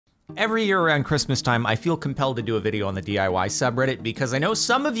Every year around Christmas time, I feel compelled to do a video on the DIY subreddit because I know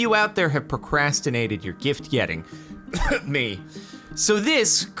some of you out there have procrastinated your gift getting. Me. So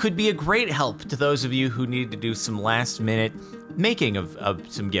this could be a great help to those of you who need to do some last minute making of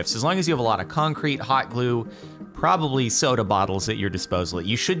some gifts. As long as you have a lot of concrete, hot glue, probably soda bottles at your disposal,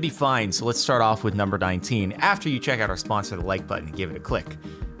 you should be fine. So let's start off with number 19 after you check out our sponsor, the like button, and give it a click.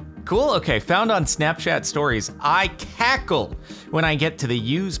 Cool, okay, found on Snapchat stories. I cackle when I get to the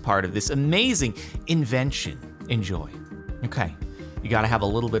use part of this amazing invention. Enjoy. Okay, you gotta have a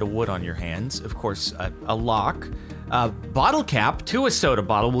little bit of wood on your hands. Of course, a lock, a bottle cap to a soda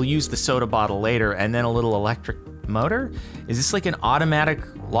bottle. We'll use the soda bottle later, and then a little electric motor. Is this like an automatic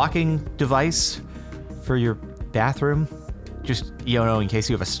locking device for your bathroom? Just, you know, in case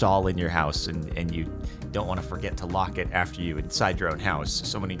you have a stall in your house and you don't want to forget to lock it after you inside your own house, so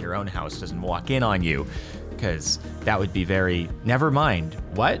someone in your own house doesn't walk in on you, because that would be very, never mind.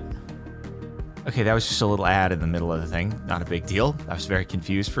 What? Okay, that was just a little ad in the middle of the thing. Not a big deal. I was very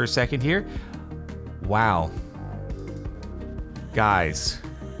confused for a second here. Wow. Guys,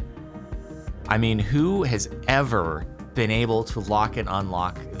 I mean, who has ever been able to lock and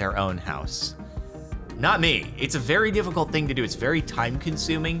unlock their own house? Not me. It's a very difficult thing to do. It's very time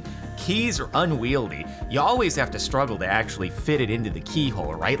consuming. Keys are unwieldy. You always have to struggle to actually fit it into the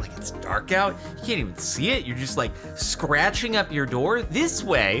keyhole, right? Like, it's dark out, you can't even see it. You're just like scratching up your door. This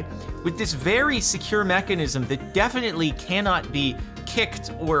way, with this very secure mechanism that definitely cannot be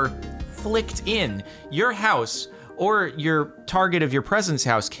kicked or flicked in, your house or your target of your presence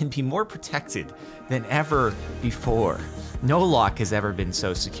house can be more protected than ever before. No lock has ever been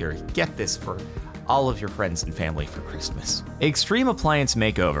so secure. Get this for all of your friends and family for Christmas. Extreme appliance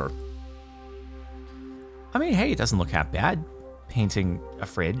makeover. I mean, hey, it doesn't look half bad. Painting a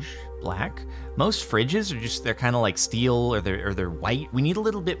fridge black. Most fridges are just, they're kind of like steel or they're white. We need a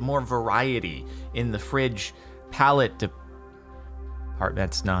little bit more variety in the fridge palette part.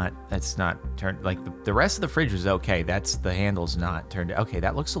 That's not turned, like the rest of the fridge was okay. The handle's not turned. Okay,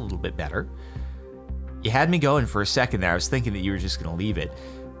 that looks a little bit better. You had me going for a second there. I was thinking that you were just gonna leave it.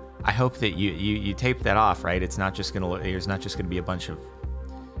 I hope that you tape that off, right? It's not just gonna, there's not just gonna be a bunch of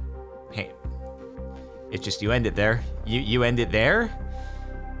paint. It's just, you end it there. You end it there.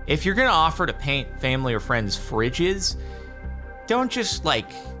 If you're gonna offer to paint family or friends' fridges, don't just like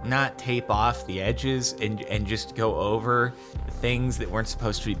not tape off the edges and just go over the things that weren't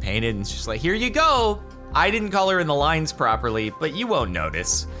supposed to be painted and it's just like, here you go. I didn't color in the lines properly, but you won't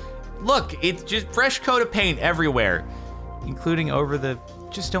notice. Look, it's just fresh coat of paint everywhere, including over the,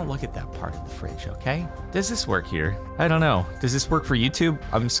 just don't look at that part of the fridge, okay? Does this work here? I don't know. Does this work for YouTube?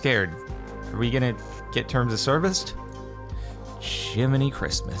 I'm scared. Are we gonna get terms of service? Jiminy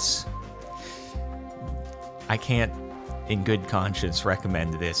Christmas. I can't, in good conscience,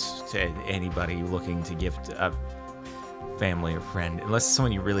 recommend this to anybody looking to gift a family or friend, unless it's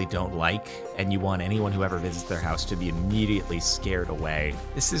someone you really don't like and you want anyone who ever visits their house to be immediately scared away.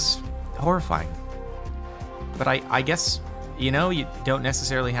 This is horrifying. But I guess, you know, you don't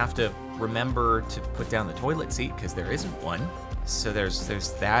necessarily have to remember to put down the toilet seat because there isn't one. So there's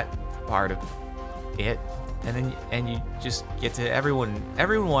that part of it, and you just get to, everyone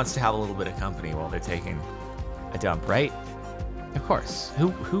wants to have a little bit of company while they're taking a dump, right? Of course. Who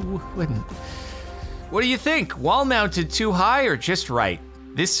wouldn't? What do you think? Wall mounted too high or just right?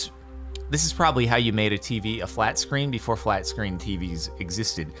 This is probably how you made a TV a flat screen before flat screen TVs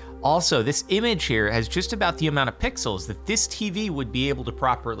existed. Also, this image here has just about the amount of pixels that this TV would be able to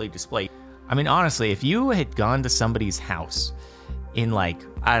properly display. I mean, honestly, if you had gone to somebody's house in like,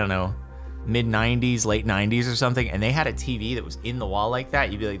 I don't know, mid-90s, late 90s or something, and they had a TV that was in the wall like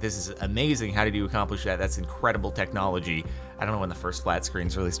that, you'd be like, this is amazing. How did you accomplish that? That's incredible technology. I don't know when the first flat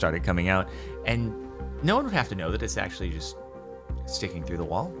screens really started coming out. And no one would have to know that it's actually just sticking through the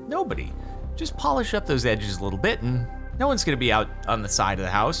wall. Nobody. Just polish up those edges a little bit and no one's gonna be out on the side of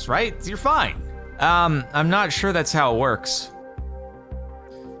the house, right? You're fine. I'm not sure that's how it works.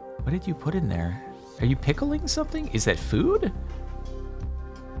 What did you put in there? Are you pickling something? Is that food?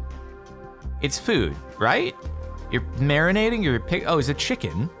 It's food, right? You're marinating your pig. Oh, is it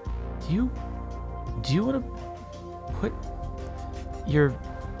chicken? Do you want to put your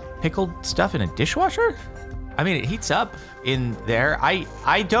pickled stuff in a dishwasher? I mean, it heats up in there.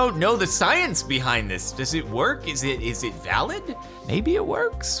 I don't know the science behind this. Does it work? Is it valid? Maybe it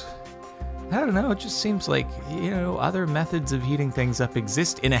works. I don't know. It just seems like, you know, other methods of heating things up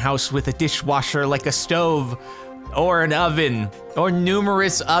exist in a house with a dishwasher, like a stove or an oven or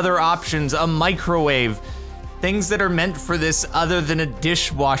numerous other options, a microwave, things that are meant for this other than a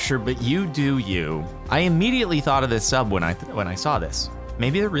dishwasher, but you do you. I immediately thought of this sub when I saw this.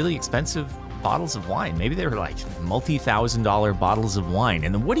 maybe they're really expensive bottles of wine. Maybe they're like multi-$1,000 bottles of wine.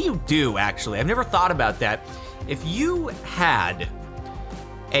 And then what do you do, actually? I've never thought about that. If you had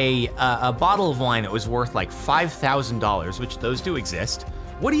a bottle of wine that was worth like $5,000, which those do exist,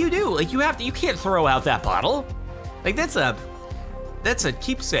 what do you do? Like, you can't throw out that bottle. Like, that's a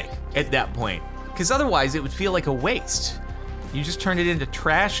keepsake at that point, because otherwise it would feel like a waste. You just turned it into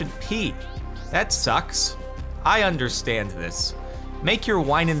trash and pee. That sucks. I understand this. Make your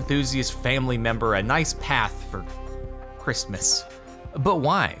wine enthusiast family member a nice path for Christmas. But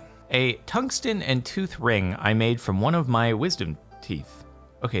why? A tungsten and tooth ring I made from one of my wisdom teeth.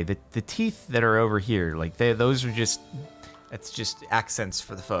 Okay, the teeth that are over here, like those are just, that's just accents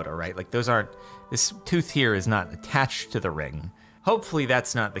for the photo, right? Like those aren't, this tooth here is not attached to the ring. Hopefully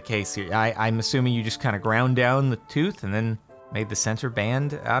that's not the case here. I'm assuming you just kind of ground down the tooth and then made the center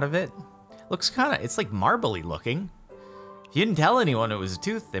band out of it. Looks kind of, it's like marbly looking. If you didn't tell anyone it was a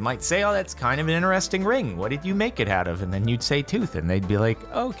tooth, they might say, oh, that's kind of an interesting ring. What did you make it out of? And then you'd say tooth, and they'd be like,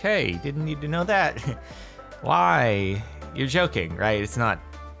 okay, didn't need to know that. Why? You're joking, right? It's not,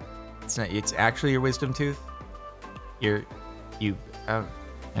 it's actually your wisdom tooth? Oh,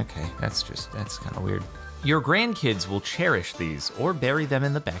 okay, that's kind of weird. Your grandkids will cherish these or bury them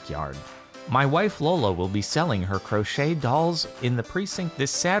in the backyard. My wife Lola will be selling her crochet dolls in the precinct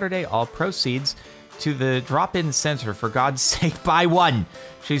this Saturday. All proceeds to the drop-in center. For God's sake, buy one.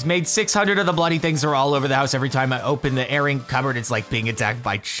 She's made 600 of the bloody things. Are all over the house. Every time I open the airing cupboard, it's like being attacked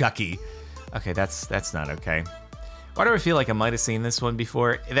by Chucky. Okay, that's not okay. Why do I feel like I might have seen this one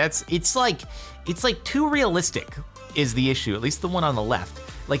before? It's like too realistic is the issue, at least the one on the left.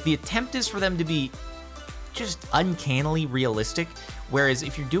 Like, the attempt is for them to be just uncannily realistic, whereas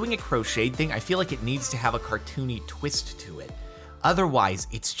if you're doing a crocheted thing, I feel like it needs to have a cartoony twist to it. Otherwise,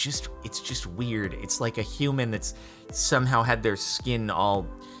 it's just weird. It's like a human that's somehow had their skin all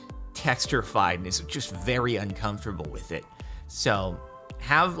texturified and is just very uncomfortable with it. So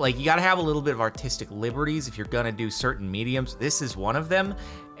you gotta have a little bit of artistic liberties if you're gonna do certain mediums. This is one of them,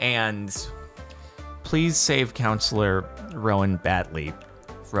 and please save Counselor Rowan Batley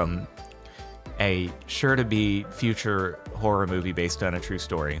from a sure-to-be future horror movie based on a true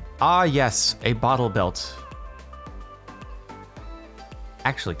story. Ah, yes, a bottle belt.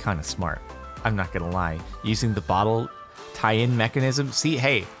 Actually, kind of smart. I'm not gonna lie. Using the bottle tie-in mechanism. See,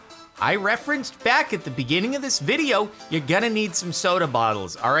 hey, I referenced back at the beginning of this video, you're gonna need some soda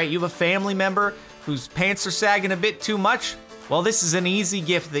bottles, all right? You have a family member whose pants are sagging a bit too much? Well, this is an easy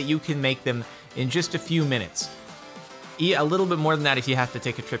gift that you can make them in just a few minutes. A little bit more than that if you have to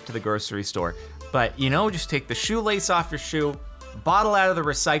take a trip to the grocery store. But, you know, just take the shoelace off your shoe, bottle out of the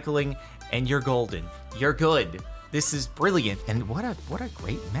recycling, and you're golden. You're good. This is brilliant. And what a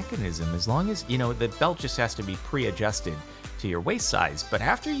great mechanism. As long as, you know, the belt just has to be pre-adjusted to your waist size. But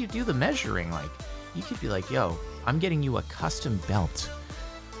after you do the measuring, like, you could be like, yo, I'm getting you a custom belt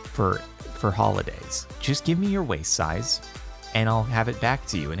for holidays. Just give me your waist size, and I'll have it back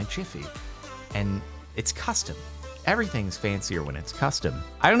to you in a jiffy. And it's custom. Everything's fancier when it's custom.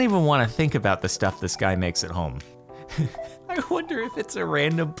 I don't even want to think about the stuff this guy makes at home. I wonder if it's a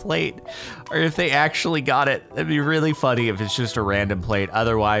random plate or if they actually got it. That'd be really funny if it's just a random plate.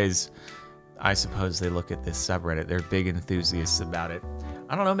 Otherwise, I suppose they look at this subreddit. They're big enthusiasts about it.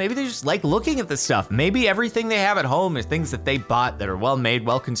 I don't know, maybe they just like looking at this stuff. Maybe everything they have at home is things that they bought that are well made,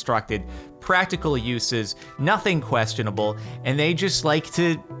 well constructed, practical uses, nothing questionable, and they just like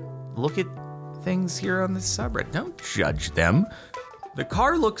to look at things here on this subreddit. Don't judge them. The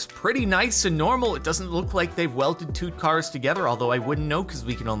car looks pretty nice and normal. It doesn't look like they've welded two cars together, although I wouldn't know because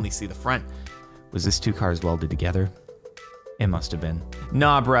we can only see the front. Was this two cars welded together? It must have been.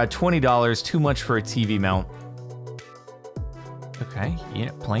 Nah, bruh, $20, too much for a TV mount. Okay, you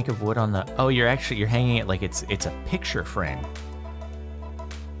know, plank of wood on the, oh, you're hanging it like it's a picture frame.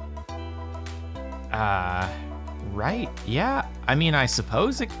 Right, yeah. I mean, I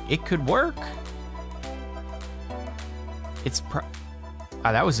suppose it could work.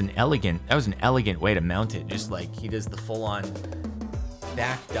 That was an elegant way to mount it. Just like he does the full-on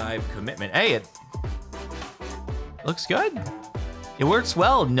back dive commitment. Hey, it looks good. It works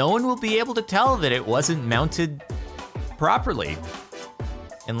well. No one will be able to tell that it wasn't mounted properly,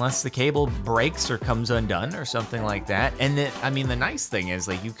 unless the cable breaks or comes undone or something like that. And then, I mean, the nice thing is,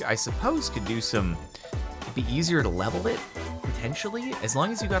 like, you, I suppose, could do some. It'd be easier to level it. Potentially, as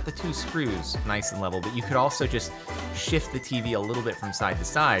long as you got the two screws nice and level, but you could also just shift the TV a little bit from side to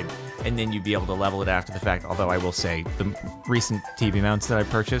side, and then you'd be able to level it after the fact. Although I will say, the recent TV mounts that I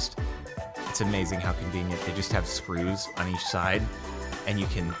purchased, it's amazing how convenient. They just have screws on each side, and you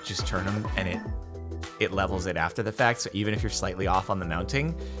can just turn them, and it levels it after the fact. So even if you're slightly off on the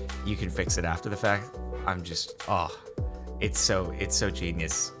mounting, you can fix it after the fact. I'm just, oh, it's so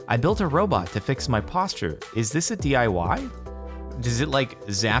genius. I built a robot to fix my posture. Is this a DIY? Does it like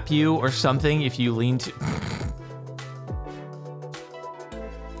zap you or something if you lean to...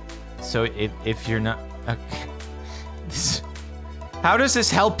 So if you're not... Okay. How does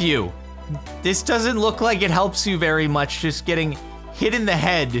this help you? This doesn't look like it helps you very much, just getting hit in the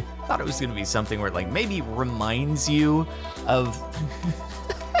head. I thought it was gonna be something where it like maybe reminds you of...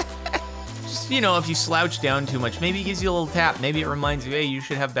 just, you know, if you slouch down too much, maybe it gives you a little tap. Maybe it reminds you, hey, you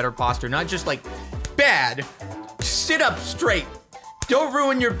should have better posture. Not just like, bad, sit up straight. Don't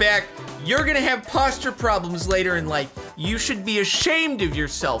ruin your back. You're gonna have posture problems later in life. You should be ashamed of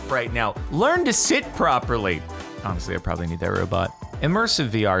yourself right now. Learn to sit properly. Honestly, I probably need that robot. Immersive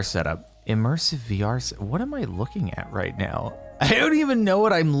VR setup. Immersive VR, what am I looking at right now? I don't even know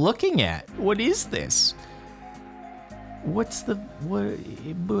what I'm looking at. What is this? What's the, what?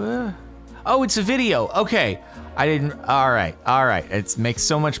 Oh, it's a video, okay. I didn't, all right. It makes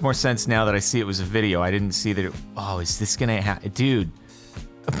so much more sense now that I see it was a video. I didn't see that it, oh, is this gonna happen? Dude.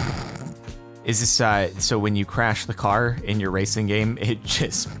 Is this, so when you crash the car in your racing game, it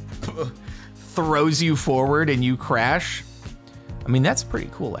just throws you forward and you crash? I mean, that's pretty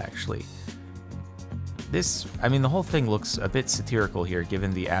cool, actually. This, I mean, the whole thing looks a bit satirical here,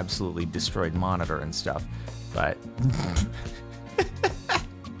 given the absolutely destroyed monitor and stuff, but...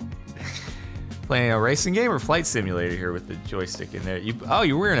 Playing a racing game or flight simulator here with the joystick in there. Oh,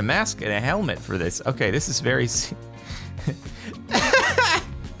 you're wearing a mask and a helmet for this. Okay, this is very...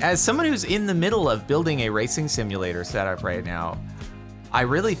 As someone who's in the middle of building a racing simulator setup right now, I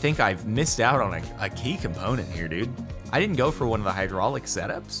really think I've missed out on a key component here, dude. I didn't go for one of the hydraulic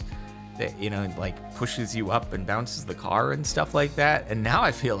setups that, you know, like pushes you up and bounces the car and stuff like that. And now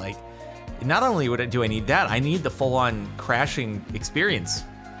I feel like not only do I need that, I need the full-on crashing experience.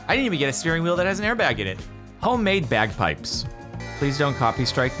 I didn't even get a steering wheel that has an airbag in it. Homemade bagpipes. Please don't copy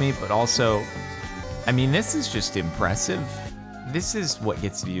strike me, but also, I mean, this is just impressive. This is what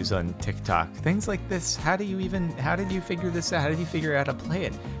gets views on TikTok. Things like this, how did you figure this out? How did you figure out how to play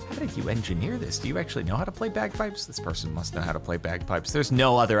it? How did you engineer this? Do you actually know how to play bagpipes? This person must know how to play bagpipes. There's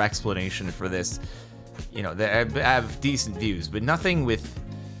no other explanation for this. You know, they have decent views, but nothing with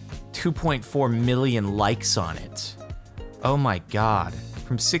 2.4 million likes on it. Oh my God.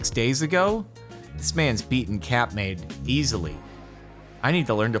 From 6 days ago? This man's beaten Capmade easily. I need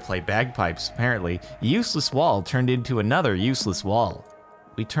to learn to play bagpipes, apparently. Useless wall turned into another useless wall.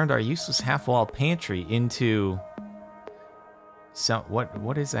 We turned our useless half-wall pantry into... So,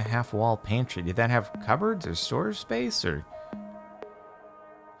 what is a half-wall pantry? Did that have cupboards or storage space, or...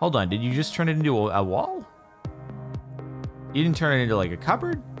 Hold on, did you just turn it into a wall? You didn't turn it into like a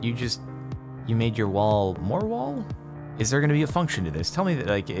cupboard? You made your wall more wall? Is there gonna be a function to this? Tell me that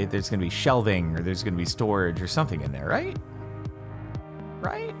like there's gonna be shelving or there's gonna be storage or something in there, right?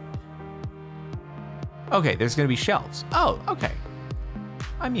 Right? Okay, there's gonna be shelves. Oh, okay.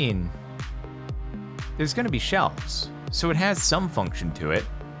 I mean, there's gonna be shelves, so it has some function to it.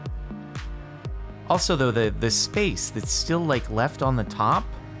 Also though, the space that's still like left on the top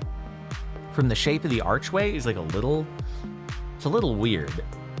from the shape of the archway is like it's a little weird.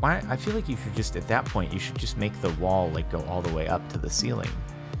 Why? I feel like you should just, at that point, you should just make the wall like go all the way up to the ceiling.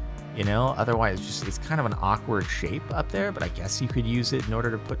 You know, otherwise it's kind of an awkward shape up there, but I guess you could use it in order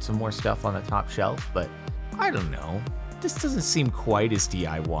to put some more stuff on the top shelf, but I don't know. This doesn't seem quite as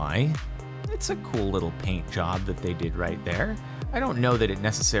DIY. It's a cool little paint job that they did right there. I don't know that it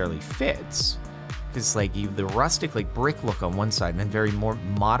necessarily fits, because like the rustic like brick look on one side and then very more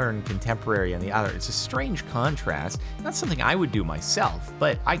modern contemporary on the other. It's a strange contrast. Not something I would do myself,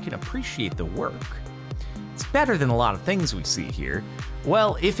 but I can appreciate the work. It's better than a lot of things we see here.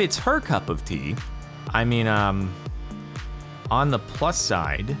 Well, if it's her cup of tea, I mean, on the plus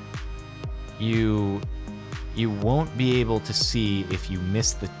side, you won't be able to see if you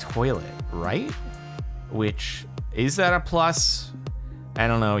miss the toilet, right? Which, is that a plus? I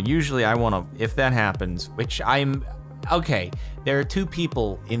don't know. Usually I want to, if that happens, which okay, there are two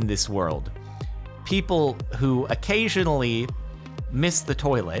people in this world. People who occasionally miss the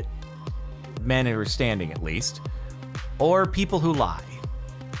toilet, men who are standing at least, or people who lie.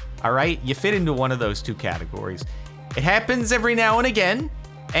 All right, you fit into one of those two categories. It happens every now and again,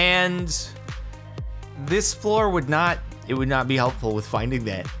 and this floor would not be helpful with finding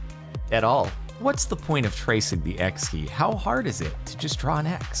that at all. What's the point of tracing the X key? How hard is it to just draw an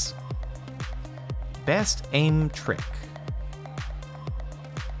X? Best aim trick.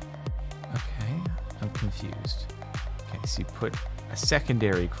 Okay, I'm confused. Okay, so you put, a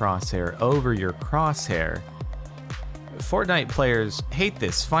secondary crosshair over your crosshair. Fortnite players hate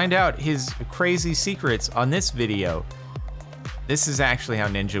this. Find out his crazy secrets on this video. This is actually how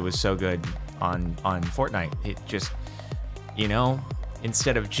Ninja was so good on Fortnite. It just, you know,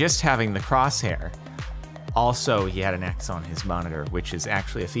 instead of just having the crosshair, also he had an X on his monitor, which is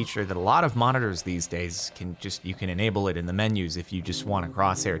actually a feature that a lot of monitors these days can just, you can enable it in the menus if you just want a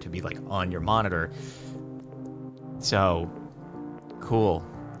crosshair to be like on your monitor. So cool.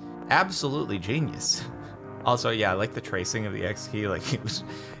 Absolutely genius. Also, yeah, I like the tracing of the X key. Like it was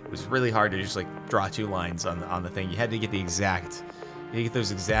really hard to just like draw two lines on the thing. You had to get the exact, you get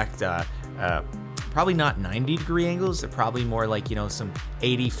those exact, probably not 90-degree angles. They're probably more like, you know, some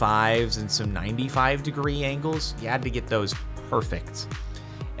 85s and some 95-degree angles. You had to get those perfect.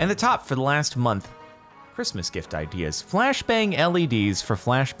 And the top for the last month, Christmas gift ideas. Flashbang LEDs for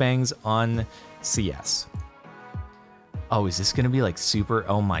flashbangs on CS. Oh, is this gonna be like super,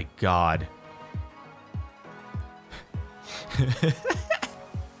 oh my God.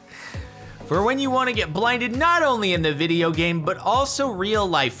 For when you want to get blinded not only in the video game, but also real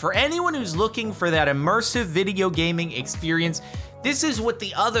life. For anyone who's looking for that immersive video gaming experience, this is what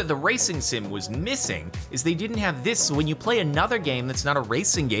the racing sim was missing, is they didn't have this. So when you play another game that's not a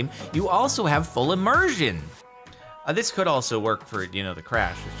racing game, you also have full immersion. This could also work for, you know, the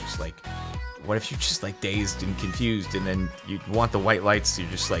crash. It's just like, what if you're just like dazed and confused and then you want the white lights, you're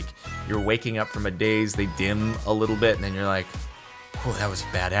just like, you're waking up from a daze, they dim a little bit and then you're like, oh, that was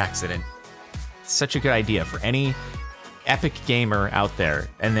a bad accident. Such a good idea for any epic gamer out there.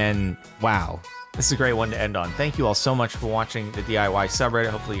 And then, wow, this is a great one to end on. Thank you all so much for watching the DIY subreddit.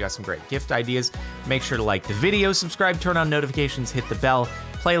 Hopefully you got some great gift ideas. Make sure to like the video, subscribe, turn on notifications, hit the bell,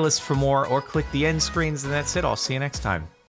 playlist for more, or click the end screens, and that's it. I'll see you next time.